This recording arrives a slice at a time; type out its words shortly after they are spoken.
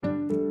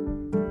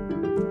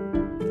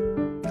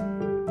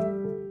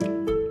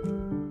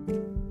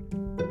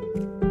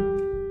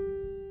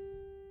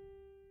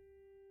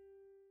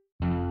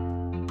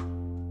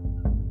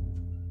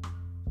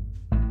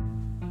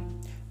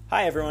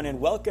Hi, everyone, and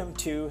welcome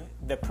to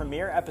the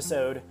premiere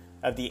episode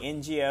of the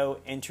NGO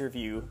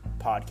Interview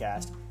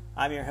Podcast.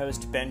 I'm your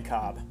host, Ben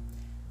Cobb.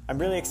 I'm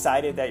really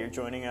excited that you're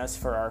joining us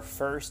for our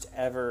first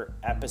ever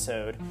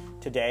episode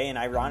today, and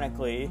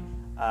ironically,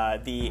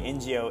 the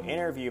NGO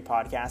Interview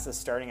Podcast is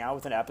starting out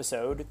with an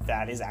episode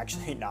that is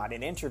actually not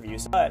an interview.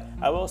 But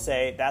I will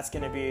say that's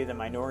going to be the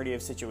minority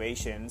of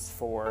situations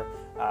for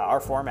our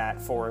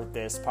format for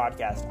this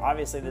podcast.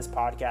 Obviously, this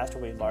podcast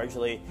will be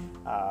largely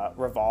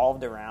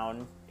revolved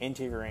around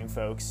interviewing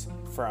folks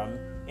from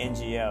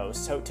NGOs.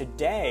 So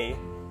today,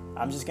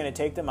 I'm just going to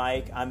take the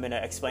mic. I'm going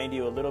to explain to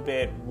you a little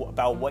bit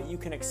about what you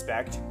can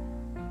expect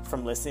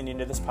from listening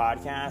to this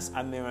podcast.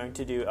 I'm going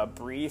to do a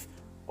brief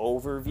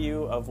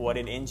overview of what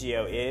an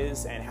NGO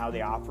is and how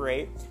they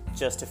operate,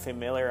 just to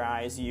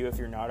familiarize you if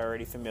you're not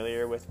already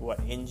familiar with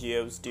what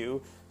NGOs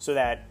do, so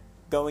that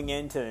going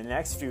into the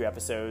next few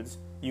episodes,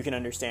 you can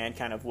understand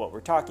kind of what we're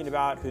talking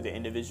about, who the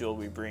individual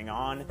we bring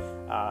on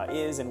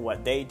is, and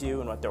what they do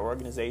and what their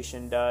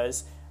organization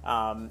does.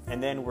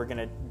 And then we're going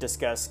to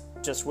discuss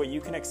just what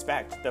you can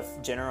expect, the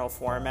general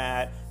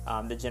format,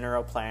 the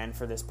general plan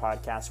for this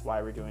podcast,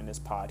 why we're doing this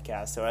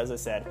podcast. So as I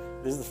said,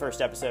 this is the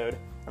first episode.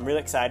 I'm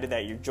really excited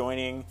that you're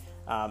joining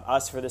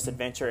us for this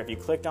adventure. If you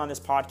clicked on this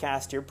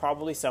podcast, you're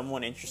probably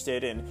someone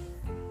interested in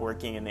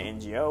working in the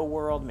NGO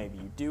world. Maybe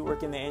you do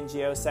work in the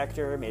NGO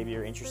sector. Maybe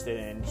you're interested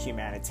in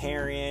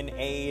humanitarian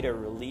aid or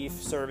relief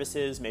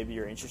services. Maybe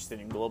you're interested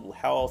in global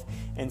health.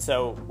 And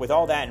so with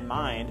all that in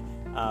mind,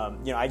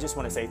 I just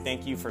want to say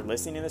thank you for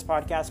listening to this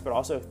podcast, but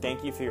also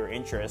thank you for your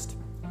interest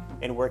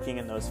in working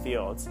in those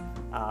fields.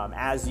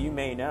 As you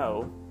may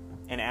know,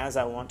 and as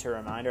I want to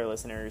remind our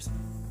listeners,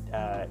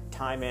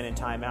 time in and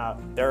time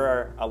out, there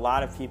are a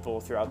lot of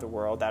people throughout the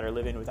world that are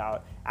living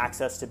without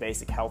access to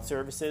basic health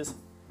services,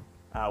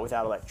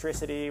 without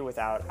electricity,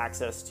 without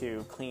access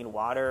to clean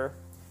water,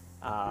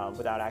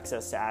 without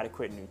access to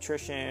adequate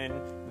nutrition,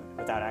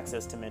 without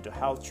access to mental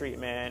health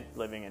treatment,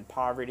 living in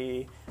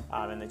poverty,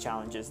 and the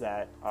challenges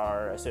that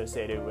are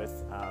associated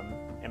with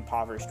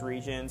impoverished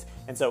regions.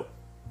 And so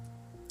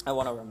I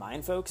want to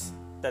remind folks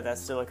that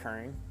that's still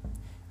occurring,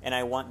 and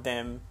I want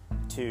them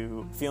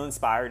to feel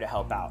inspired to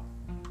help out.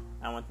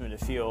 I want them to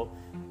feel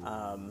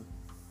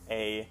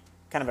a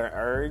kind of an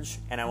urge,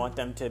 and I want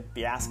them to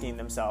be asking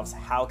themselves,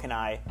 how can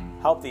I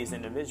help these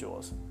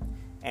individuals?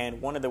 And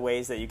one of the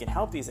ways that you can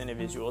help these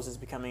individuals is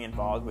becoming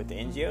involved with the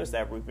NGOs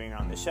that we bring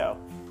on the show.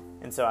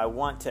 And so I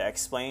want to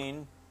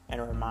explain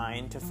and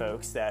remind to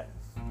folks that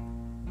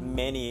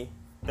the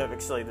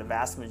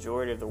vast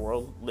majority of the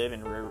world live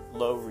in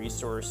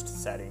low-resourced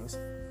settings.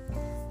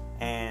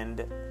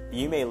 And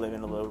you may live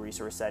in a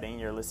low-resource setting.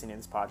 You're listening to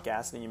this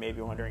podcast, and you may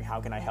be wondering,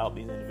 how can I help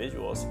these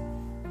individuals?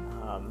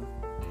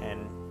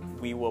 And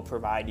we will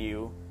provide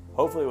you,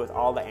 hopefully, with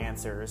all the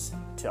answers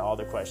to all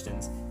the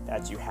questions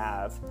that you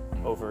have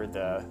over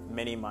the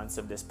many months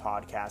of this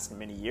podcast and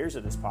many years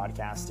of this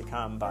podcast to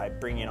come, by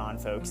bringing on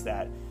folks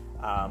that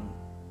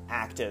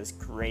act as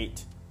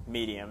great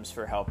mediums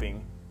for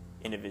helping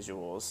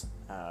individuals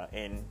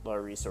in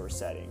low-resource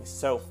settings.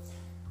 So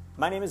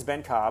my name is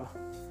Ben Cobb.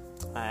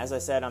 As I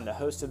said, I'm the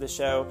host of the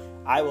show.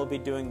 I will be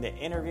doing the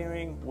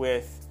interviewing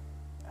with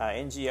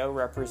NGO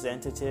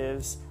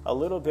representatives. A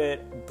little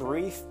bit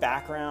brief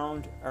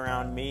background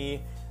around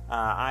me.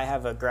 I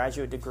have a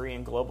graduate degree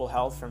in global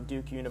health from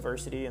Duke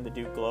University and the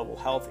Duke Global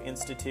Health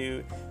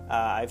Institute.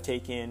 I've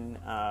taken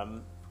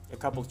a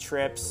couple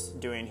trips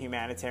doing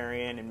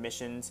humanitarian and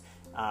missions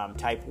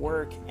type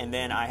work, and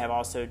then I have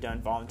also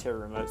done volunteer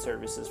remote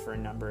services for a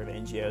number of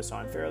NGOs, so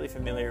I'm fairly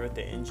familiar with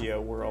the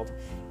NGO world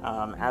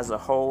as a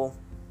whole.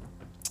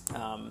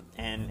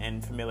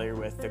 And familiar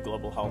with the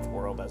global health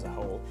world as a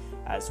whole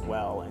as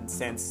well. And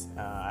since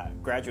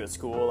graduate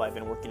school, I've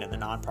been working in the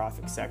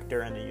nonprofit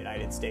sector in the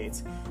United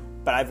States,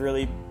 but I've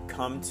really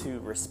come to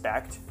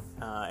respect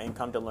and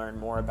come to learn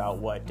more about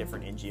what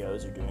different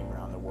NGOs are doing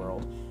around the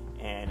world.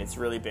 And it's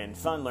really been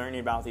fun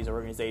learning about these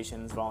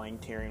organizations,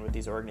 volunteering with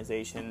these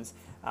organizations.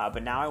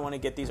 But now I want to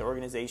get these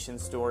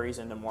organizations' stories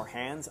into more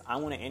hands. I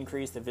want to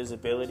increase the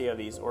visibility of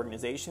these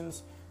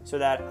organizations so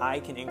that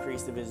I can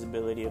increase the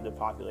visibility of the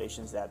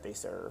populations that they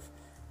serve.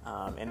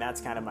 And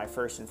that's kind of my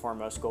first and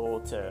foremost goal,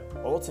 to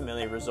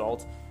ultimately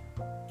result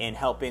in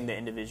helping the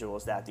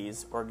individuals that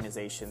these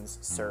organizations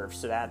serve.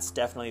 So that's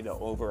definitely the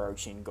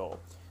overarching goal.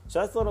 So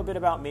that's a little bit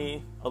about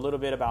me, a little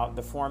bit about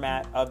the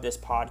format of this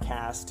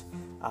podcast,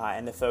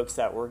 and the folks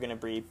that we're going to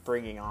be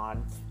bringing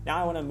on.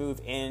 Now I want to move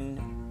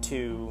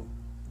into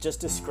just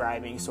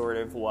describing sort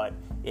of what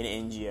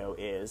an NGO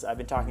is. I've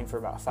been talking for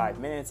about 5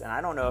 minutes, and I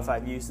don't know if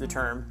I've used the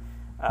term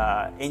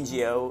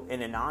NGO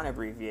in a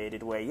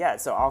non-abbreviated way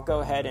yet. So I'll go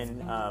ahead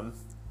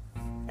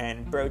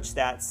and broach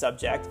that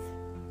subject.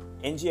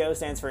 NGO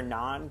stands for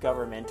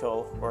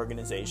non-governmental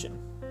organization.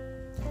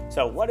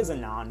 So what is a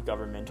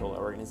non-governmental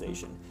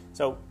organization?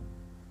 So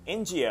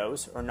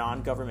NGOs, or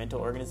non-governmental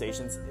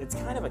organizations, it's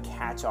kind of a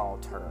catch-all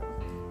term,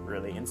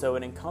 really. And so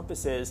it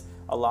encompasses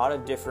a lot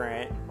of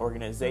different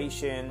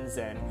organizations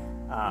and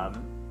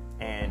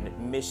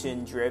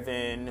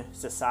mission-driven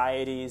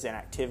societies and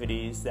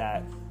activities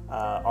that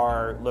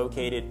are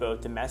located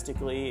both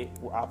domestically,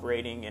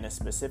 operating in a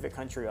specific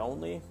country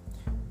only,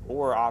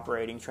 or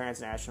operating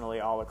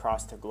transnationally all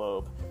across the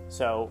globe.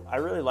 So I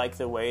really like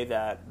the way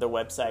that the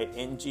website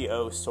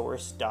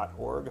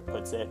NGOsource.org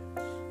puts it.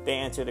 They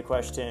answer the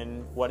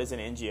question, what is an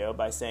NGO,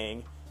 by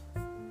saying,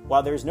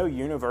 while there's no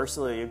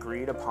universally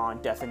agreed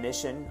upon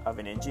definition of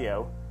an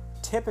NGO,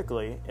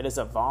 typically it is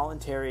a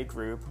voluntary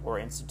group or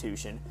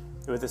institution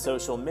with a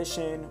social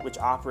mission which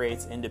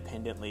operates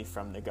independently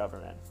from the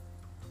government.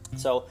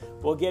 So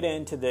we'll get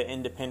into the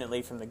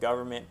independently from the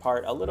government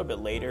part a little bit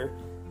later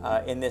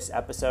in this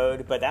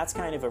episode, but that's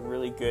kind of a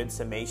really good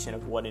summation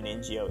of what an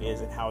NGO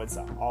is and how it's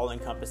an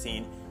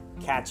all-encompassing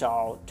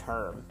catch-all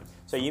term.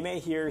 So you may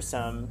hear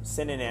some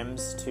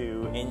synonyms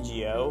to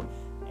NGO,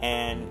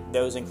 and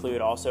those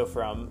include also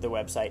from the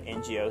website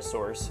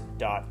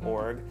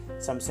NGOsource.org.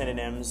 Some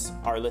synonyms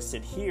are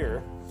listed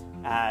here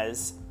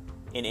as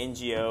an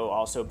NGO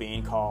also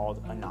being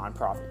called a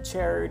nonprofit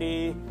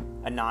charity,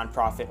 a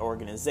nonprofit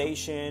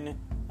organization,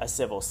 a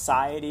civil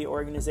society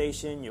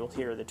organization. You'll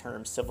hear the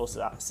term civil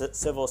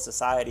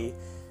society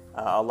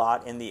a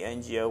lot in the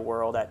NGO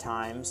world at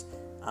times.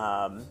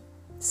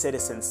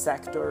 Citizen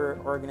sector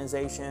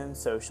organization,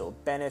 social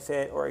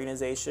benefit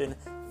organization,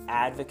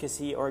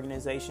 advocacy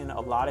organization.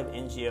 A lot of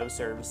NGO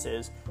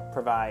services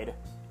provide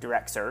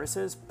direct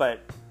services,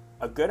 but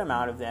a good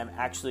amount of them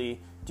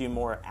actually do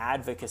more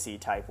advocacy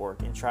type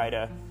work and try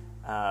to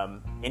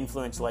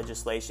influence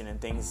legislation and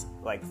things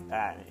like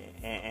that,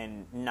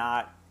 and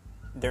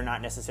they're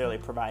not necessarily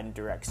providing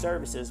direct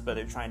services, but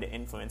they're trying to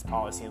influence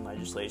policy and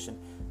legislation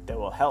that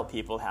will help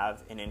people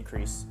have an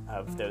increase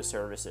of those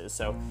services.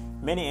 So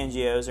many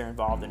NGOs are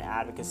involved in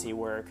advocacy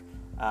work.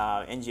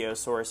 NGO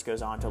Source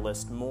goes on to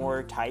list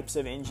more types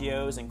of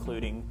NGOs,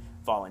 including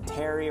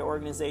voluntary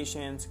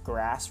organizations,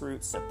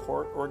 grassroots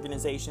support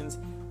organizations,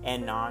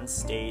 and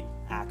non-state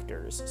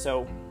actors.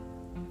 So,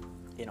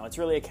 it's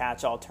really a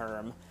catch-all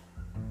term.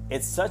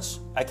 It's such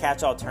a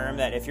catch-all term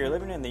that if you're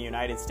living in the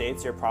United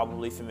States, you're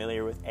probably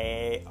familiar with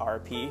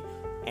AARP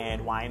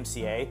and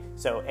YMCA.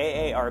 So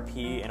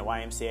AARP and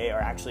YMCA are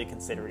actually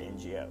considered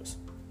NGOs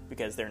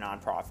because they're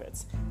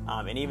nonprofits.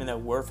 And even though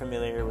we're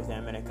familiar with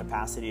them in a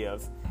capacity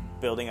of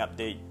building up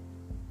the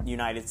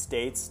United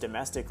States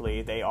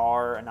domestically, they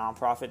are a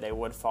nonprofit. They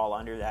would fall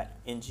under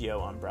that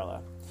NGO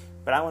umbrella.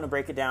 But I want to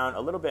break it down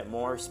a little bit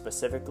more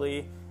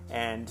specifically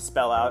and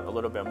spell out a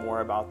little bit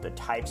more about the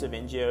types of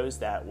NGOs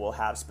that we'll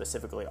have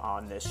specifically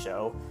on this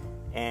show.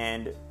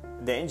 And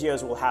the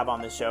NGOs we'll have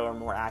on the show are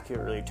more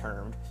accurately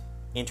termed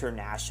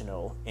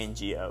international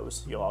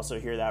NGOs. You'll also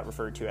hear that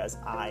referred to as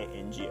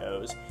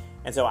INGOs.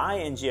 And so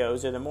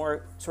INGOs are the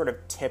more sort of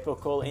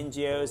typical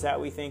NGOs that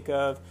we think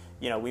of.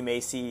 We may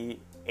see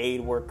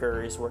aid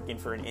workers working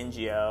for an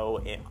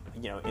NGO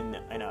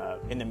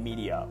in the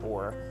media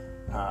or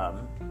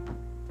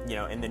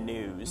in the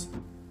news.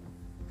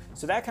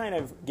 So that kind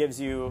of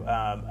gives you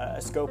a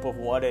scope of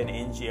what an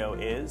NGO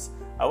is.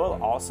 I will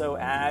also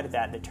add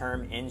that the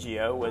term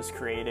NGO was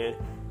created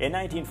in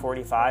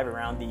 1945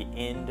 around the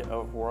end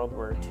of World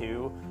War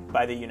II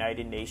by the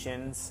United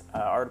Nations,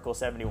 Article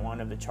 71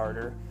 of the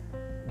Charter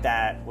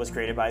that was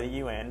created by the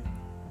UN,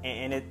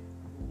 and it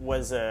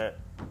was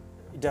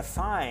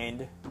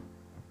defined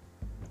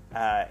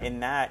in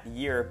that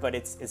year, but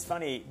it's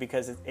funny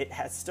because it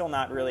has still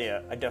not really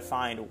a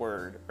defined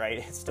word, right?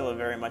 It's still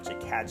very much a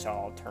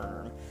catch-all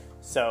term.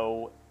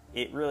 So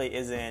it really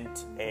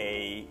isn't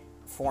a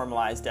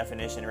formalized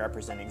definition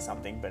representing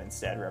something, but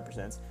instead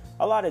represents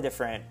a lot of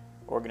different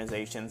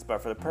organizations.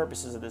 But for the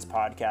purposes of this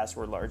podcast,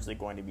 we're largely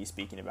going to be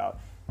speaking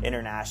about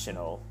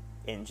international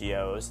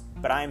NGOs.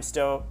 But I am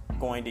still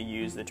going to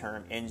use the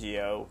term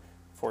NGO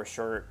for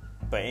short.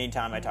 But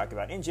anytime I talk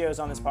about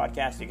NGOs on this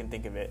podcast, you can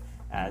think of it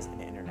as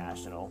an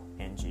international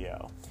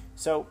NGO.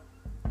 So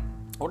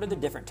what are the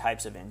different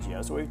types of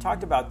NGOs? So we've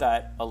talked about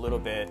that a little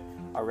bit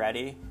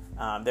already.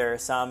 There are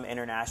some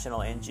international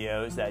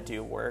NGOs that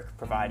do work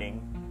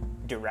providing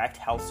direct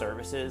health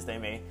services. They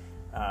may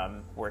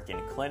work in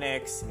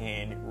clinics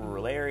in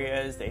rural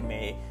areas. They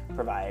may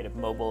provide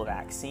mobile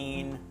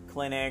vaccine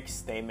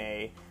clinics. They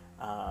may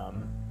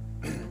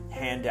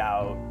hand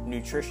out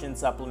nutrition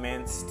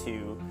supplements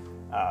to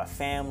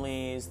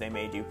families. They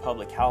may do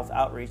public health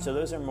outreach. So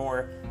those are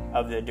more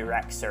of the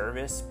direct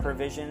service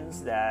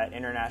provisions that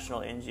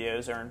international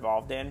NGOs are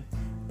involved in.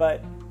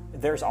 But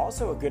there's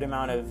also a good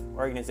amount of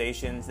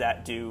organizations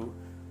that do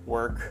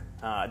work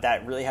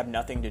that really have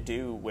nothing to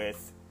do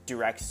with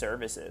direct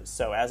services.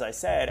 So as I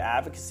said,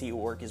 advocacy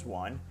work is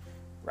one,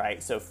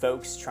 right? So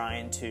folks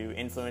trying to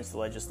influence the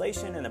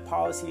legislation and the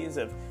policies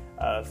of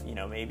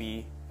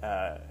maybe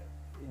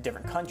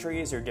different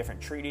countries or different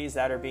treaties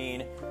that are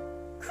being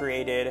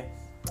created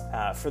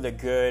for the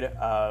good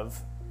of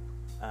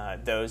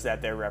those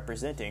that they're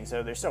representing.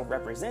 So they're still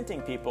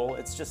representing people.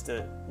 It's just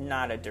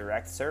not a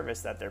direct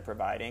service that they're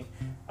providing.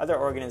 Other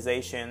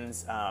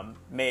organizations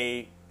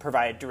may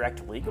provide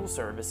direct legal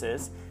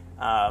services,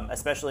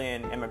 especially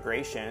in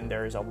immigration.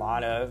 There's a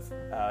lot of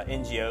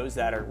NGOs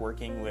that are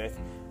working with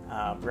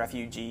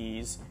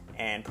refugees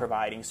and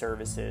providing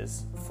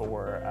services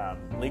for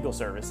legal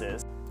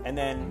services. And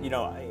then,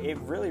 it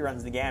really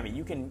runs the gamut.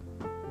 You can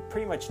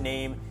pretty much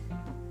name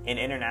an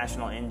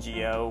international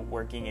NGO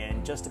working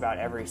in just about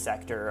every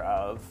sector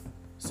of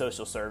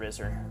social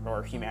service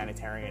or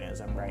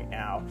humanitarianism right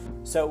now.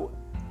 So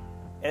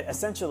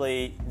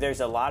essentially, there's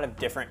a lot of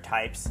different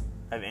types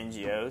of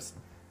NGOs,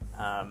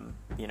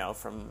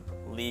 from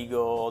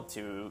legal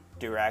to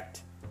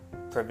direct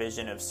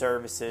provision of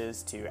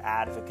services to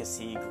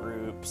advocacy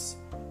groups,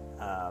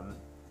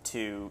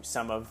 to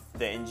some of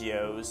the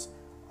NGOs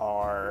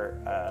are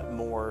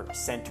more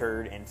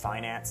centered in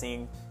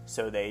financing,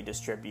 so they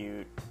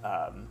distribute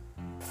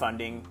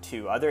funding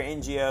to other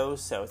NGOs,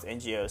 so it's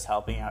NGOs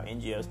helping out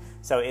NGOs.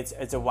 So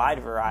it's a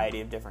wide variety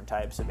of different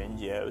types of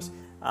NGOs.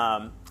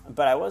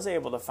 But I was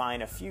able to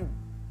find a few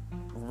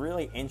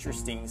really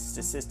interesting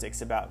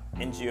statistics about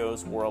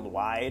NGOs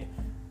worldwide,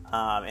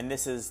 and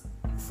this is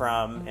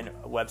from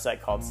a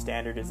website called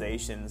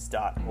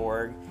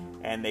standardizations.org,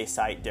 and they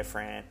cite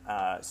different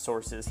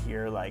sources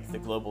here like the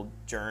Global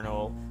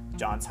Journal,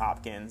 Johns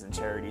Hopkins, and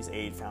Charities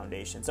Aid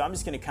Foundation. So I'm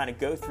just going to kind of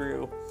go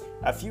through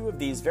a few of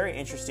these very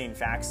interesting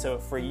facts, so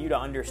for you to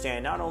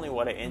understand not only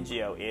what an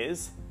NGO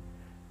is,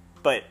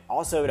 but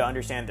also to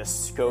understand the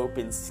scope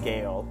and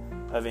scale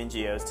of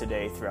NGOs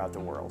today throughout the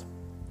world.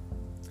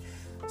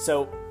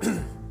 So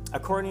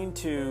according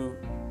to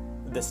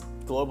this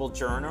Global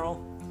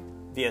Journal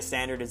via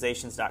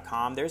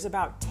standardizations.com, there's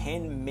about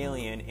 10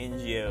 million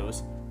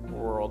NGOs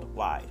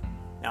worldwide.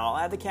 Now, I'll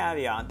add the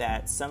caveat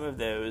that some of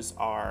those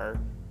are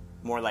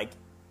more like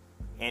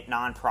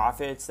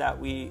nonprofits that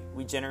we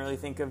generally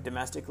think of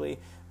domestically,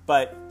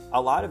 but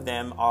a lot of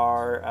them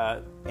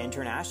are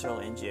international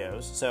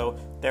NGOs. So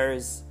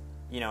there's,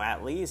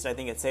 at least I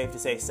think it's safe to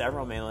say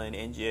several million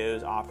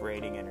NGOs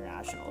operating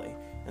internationally.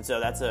 And so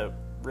that's a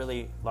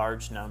really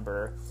large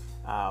number,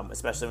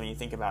 especially when you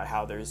think about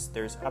how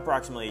there's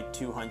approximately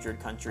 200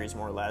 countries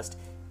more or less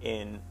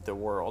in the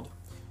world.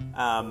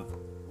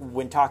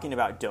 When talking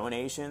about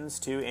donations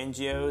to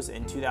NGOs,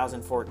 in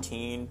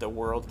 2014, the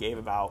world gave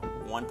about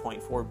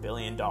 $1.4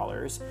 billion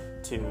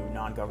to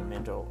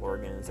non-governmental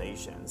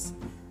organizations.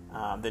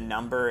 The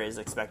number is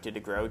expected to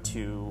grow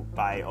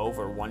by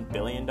over $1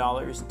 billion to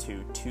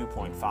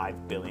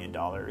 $2.5 billion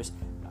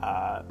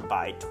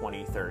by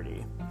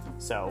 2030.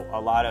 So a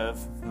lot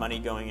of money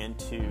going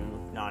into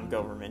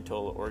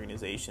non-governmental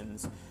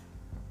organizations.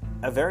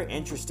 A very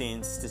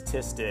interesting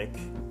statistic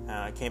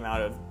came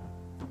out of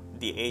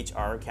the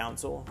HR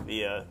Council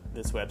via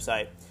this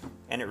website,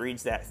 and it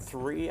reads that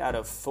 3 out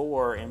of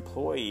 4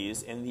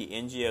 employees in the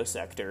NGO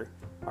sector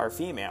are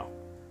female,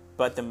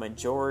 but the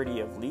majority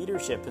of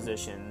leadership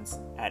positions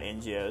at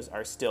NGOs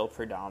are still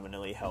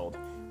predominantly held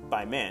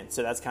by men.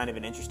 So that's kind of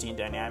an interesting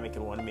dynamic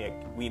and one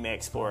we may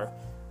explore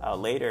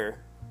later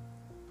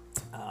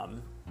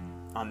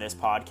on this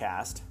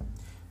podcast.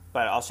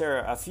 But I'll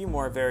share a few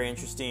more very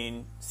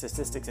interesting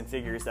statistics and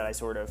figures that I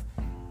sort of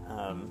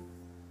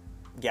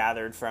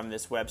gathered from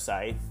this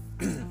website.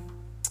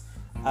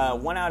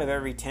 1 out of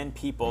every 10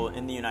 people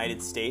in the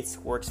United States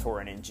works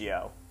for an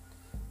NGO.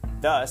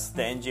 Thus,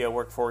 the NGO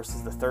workforce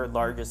is the third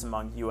largest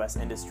among U.S.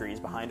 industries,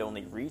 behind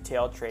only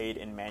retail, trade,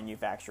 and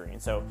manufacturing.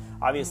 So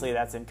obviously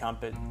that's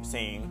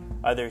encompassing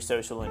other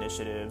social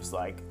initiatives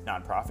like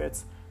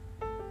nonprofits,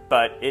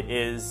 but it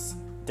is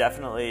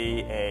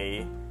definitely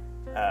a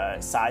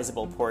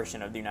sizable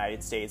portion of the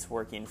United States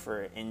working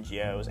for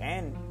NGOs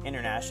and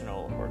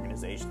international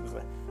organizations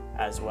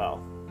as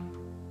well.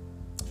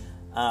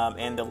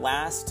 And the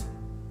last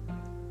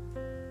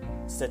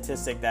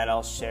statistic that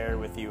I'll share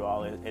with you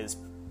all is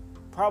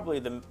probably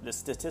the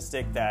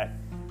statistic that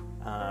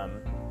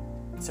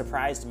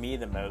surprised me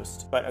the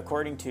most. But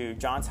according to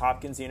Johns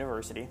Hopkins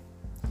University,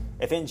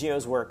 if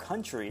NGOs were a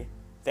country,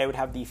 they would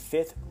have the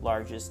 5th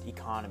largest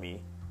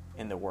economy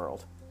in the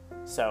world.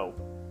 So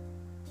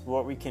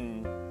what we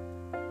can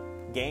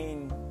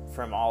gain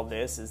from all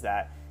this is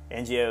that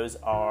NGOs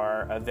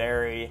are a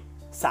very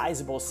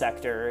sizable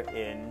sector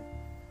in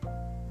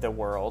the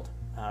world.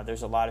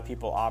 There's a lot of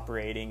people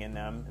operating in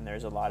them, and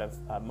there's a lot of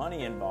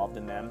money involved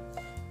in them.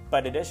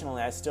 But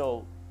additionally, I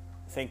still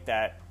think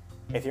that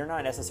if you're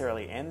not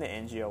necessarily in the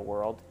NGO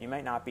world, you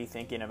might not be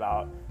thinking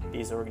about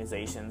these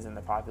organizations and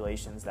the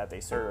populations that they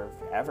serve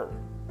ever.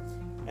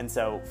 And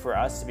so for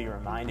us to be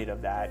reminded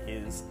of that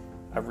is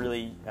a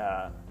really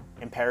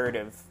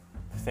imperative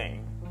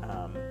thing.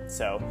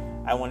 So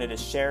I wanted to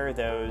share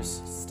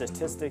those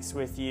statistics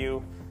with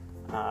you.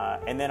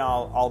 And then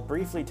I'll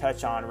briefly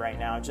touch on right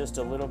now just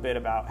a little bit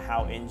about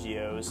how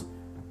NGOs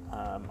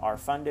are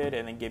funded,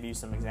 and then give you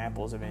some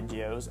examples of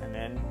NGOs, and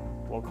then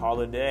we'll call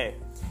it a day.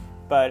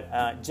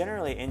 But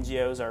generally,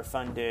 NGOs are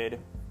funded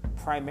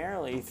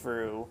primarily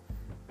through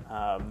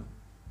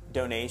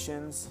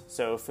donations,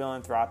 so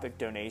philanthropic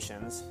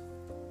donations,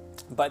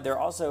 but they're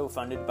also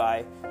funded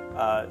by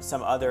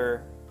some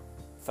other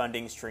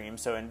funding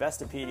streams. So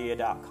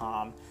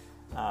Investopedia.com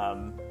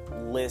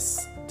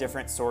lists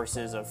different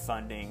sources of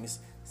fundings,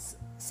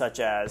 such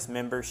as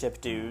membership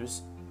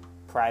dues,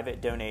 private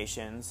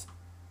donations,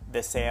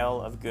 the sale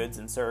of goods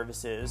and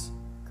services,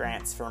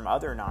 grants from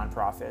other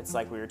nonprofits,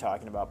 like we were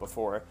talking about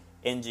before,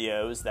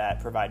 NGOs that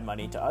provide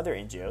money to other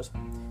NGOs,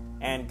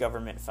 and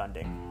government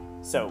funding.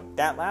 So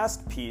that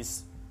last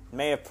piece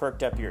may have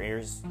perked up your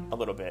ears a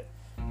little bit,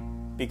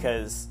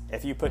 because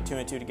if you put two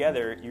and two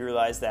together, you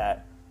realize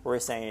that we're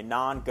saying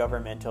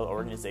non-governmental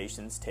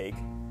organizations take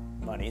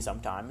money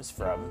sometimes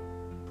from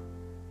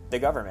the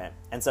government.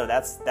 And so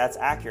that's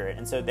accurate.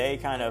 And so they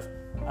kind of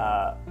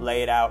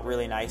lay it out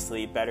really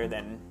nicely, better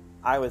than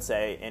I would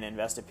say in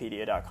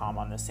Investopedia.com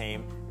on the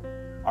same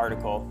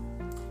article.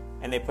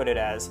 And they put it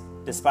as,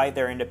 despite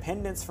their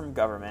independence from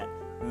government,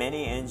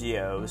 many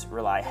NGOs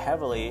rely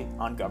heavily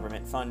on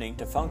government funding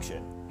to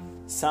function.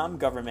 Some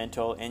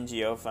governmental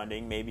NGO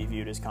funding may be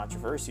viewed as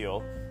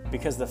controversial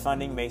because the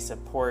funding may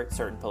support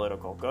certain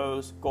political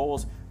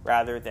goals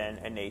rather than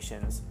a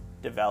nation's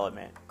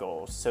development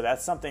goals. So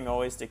that's something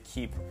always to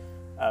keep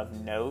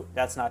of note.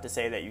 That's not to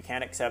say that you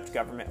can't accept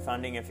government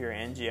funding if you're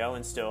an NGO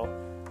and still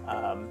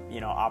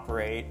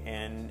operate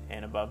in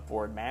an above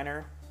board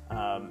manner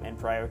and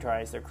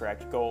prioritize their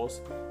correct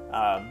goals.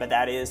 But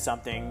that is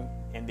something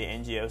in the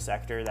NGO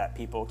sector that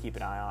people keep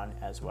an eye on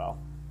as well.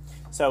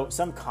 So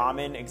some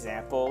common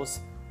examples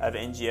of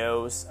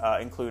NGOs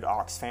include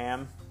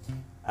Oxfam,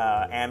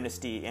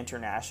 Amnesty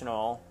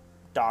International,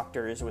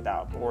 Doctors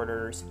Without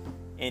Borders,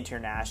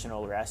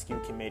 International Rescue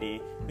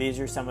Committee. These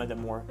are some of the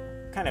more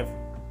kind of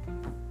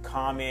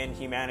common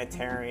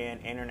humanitarian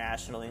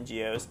international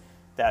NGOs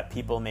that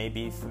people may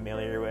be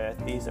familiar with.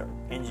 These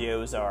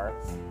NGOs are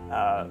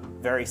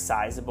very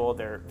sizable.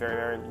 They're very,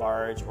 very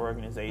large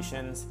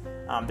organizations.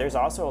 There's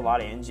also a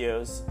lot of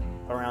NGOs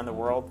around the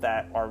world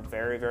that are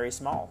very, very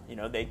small.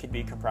 They could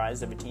be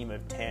comprised of a team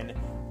of 10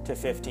 to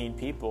 15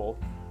 people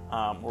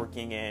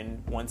working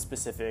in one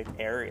specific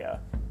area.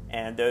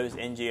 And those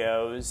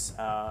NGOs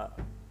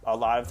a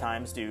lot of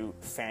times do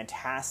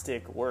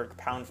fantastic work,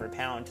 pound for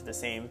pound, to the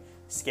same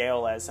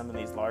scale as some of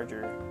these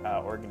larger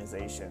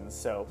organizations.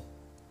 So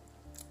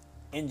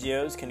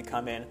NGOs can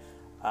come in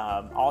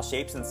all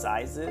shapes and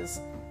sizes.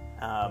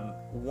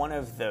 One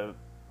of the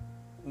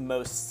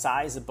most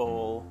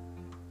sizable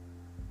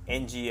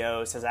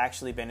NGOs has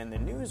actually been in the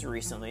news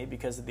recently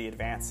because of the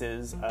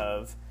advances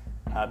of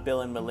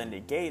Bill and Melinda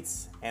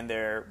Gates and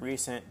their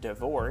recent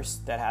divorce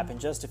that happened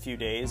just a few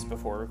days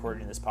before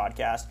recording this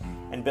podcast.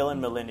 And Bill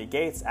and Melinda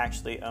Gates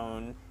actually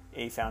own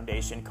a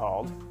foundation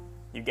called,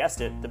 you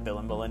guessed it, the Bill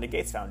and Melinda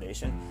Gates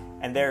Foundation.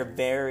 And they're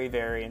very,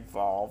 very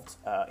involved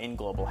in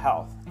global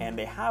health. And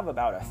they have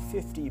about a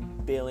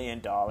 $50 billion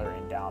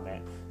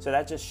endowment. So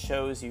that just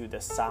shows you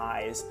the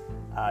size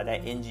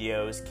that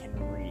NGOs can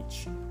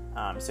reach.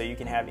 So you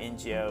can have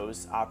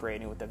NGOs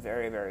operating with a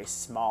very, very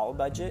small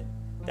budget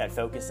that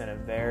focus in a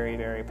very,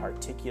 very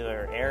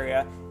particular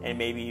area and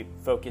maybe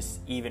focus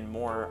even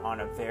more on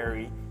a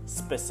very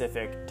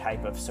specific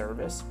type of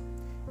service.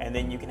 And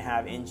then you can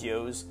have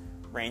NGOs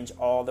range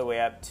all the way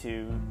up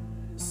to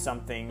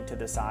something to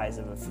the size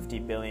of a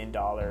 $50 billion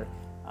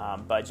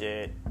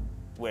budget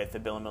with the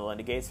Bill and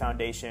Melinda Gates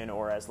Foundation,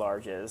 or as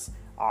large as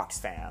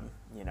Oxfam,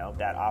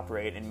 that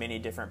operate in many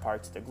different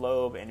parts of the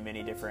globe and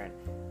many different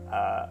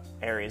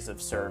areas of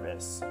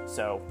service.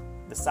 So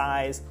the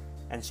size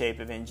and shape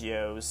of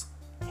NGOs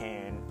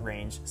can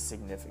range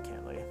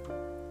significantly.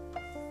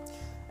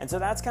 And so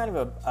that's kind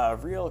of a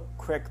real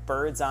quick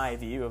bird's eye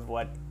view of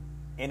what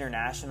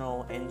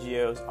international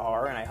NGOs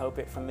are, and I hope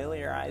it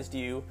familiarized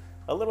you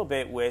a little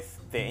bit with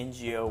the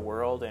NGO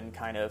world and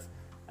kind of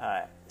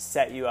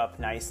set you up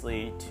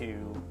nicely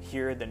to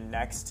hear the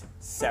next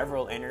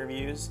several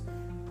interviews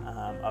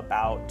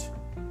about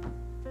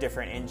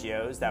different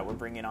NGOs that we're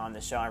bringing on the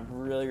show. I'm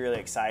really, really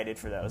excited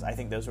for those. I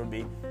think those will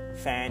be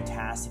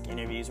fantastic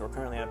interviews. We're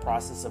currently in the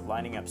process of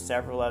lining up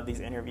several of these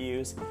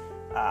interviews.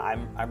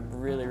 I'm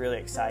really, really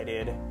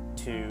excited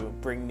to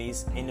bring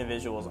these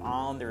individuals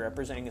on. They're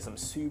representing some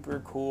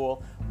super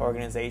cool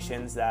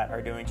organizations that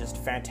are doing just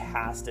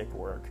fantastic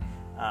work,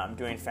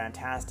 doing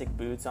fantastic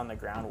boots on the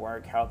ground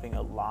work, helping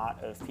a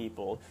lot of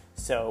people.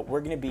 So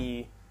we're going to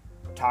be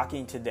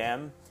talking to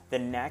them. The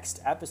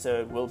next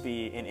episode will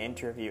be an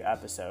interview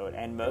episode,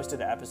 and most of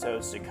the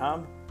episodes to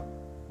come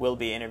will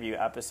be interview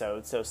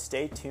episodes. So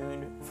stay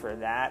tuned for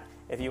that.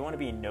 If you want to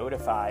be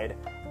notified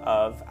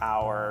of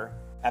our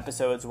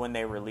episodes when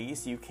they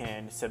release, you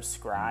can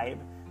subscribe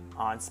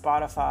on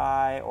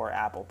Spotify or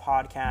Apple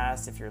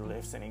Podcasts. If you're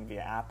listening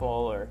via Apple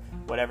or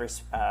whatever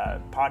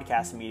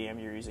podcast medium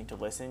you're using to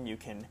listen, you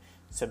can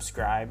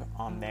subscribe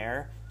on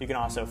there. You can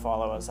also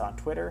follow us on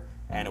Twitter,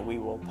 and we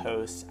will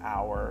post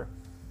our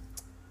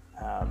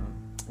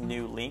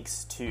new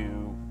links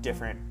to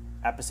different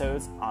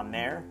episodes on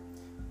there.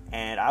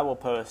 And I will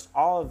post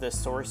all of the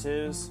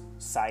sources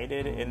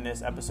cited in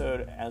this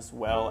episode, as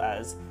well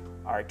as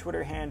our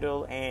Twitter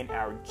handle and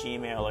our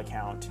Gmail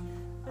account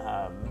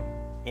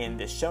in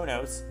the show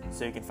notes,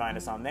 so you can find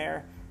us on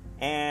there.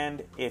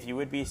 And if you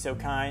would be so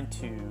kind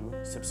to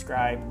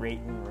subscribe, rate,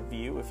 and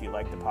review if you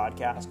like the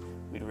podcast,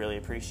 we'd really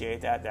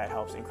appreciate that. That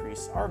helps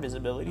increase our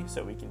visibility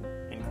so we can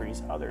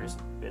increase others'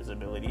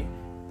 visibility.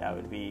 That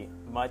would be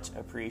much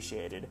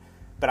appreciated.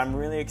 But I'm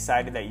really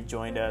excited that you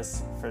joined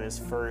us for this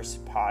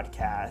first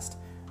podcast.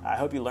 I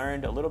hope you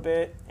learned a little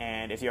bit,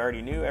 and if you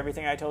already knew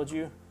everything I told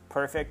you,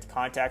 perfect,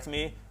 contact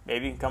me.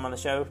 Maybe you can come on the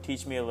show,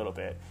 teach me a little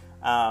bit.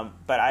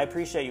 But I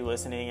appreciate you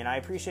listening, and I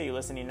appreciate you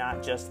listening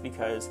not just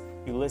because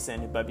you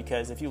listened, but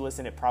because if you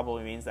listen, it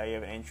probably means that you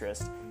have an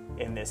interest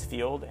in this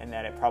field, and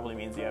that it probably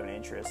means you have an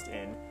interest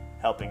in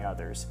helping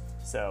others.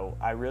 So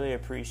I really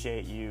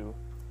appreciate you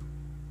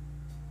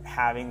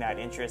having that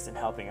interest in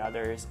helping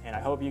others, and I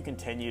hope you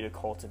continue to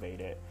cultivate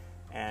it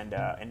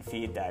and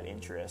feed that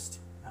interest.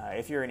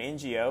 If you're an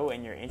NGO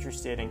and you're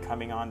interested in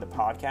coming on the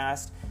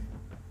podcast,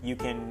 you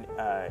can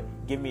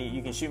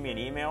shoot me an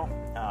email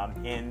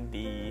in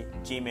the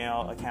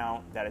Gmail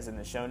account that is in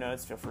the show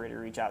notes. Feel free to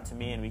reach out to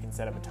me, and we can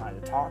set up a time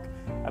to talk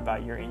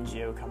about your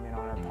NGO coming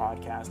on our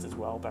podcast as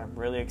well. But I'm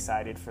really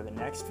excited for the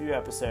next few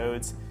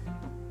episodes,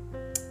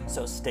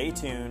 so stay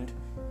tuned.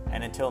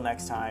 And until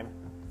next time,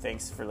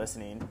 thanks for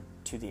listening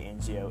to the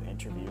NGO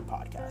Interview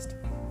Podcast.